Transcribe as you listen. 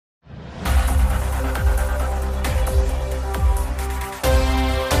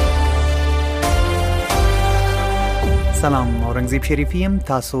سلام، اورنګزیب شریفی یم.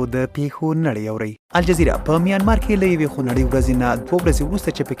 تاسو د پیښو نړۍ اورئ. الجزیره په میانمار کې له یوې خونړۍ ورځې نه 2 ورځې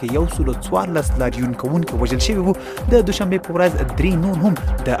وروسته چې پکې 114 لاریون کوونکي وژل شوي وو، د دوشنبې په ورځ 3 نور هم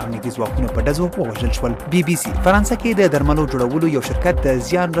د امنیتي ځواکونو په ډزو ووژل شول. بي بي سي فرانسه کې د درملو جوړولو یو شرکت د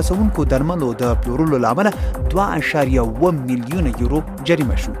زیان رسونکو درملو د پلورلو له امله 2.1 میلیون یورو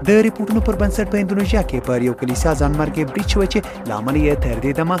جریمه شو. د ریپورتونو پر بنسټ په اندونیزیا کې پر یو کلیسا ځانمرګي برید شوی چې له امله یې تر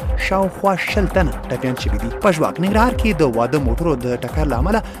دې دمه شاوخوا 60 تنه ټپیان شوي دي. په ژواک ننګرهار کې د واده موټرو د ټکر له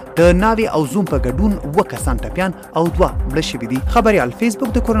امله د ناوې او زوم په ګډون 2 کسان ټپیان او 2 مړه شوي دي. خبريال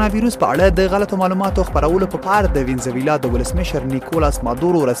فیسبوک د کرونا وایروس په اړه د غلطو معلوماتو خپرولو په پار د وینزویلا د ولسمشر نیکولاس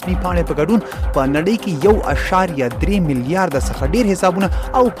مادورو رسمي پاڼې په ګډون په نړۍ کې 1.3 میلیارډ څخه ډیر حسابونه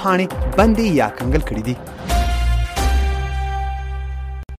او پاڼې بندي یا کنګل کړي دي.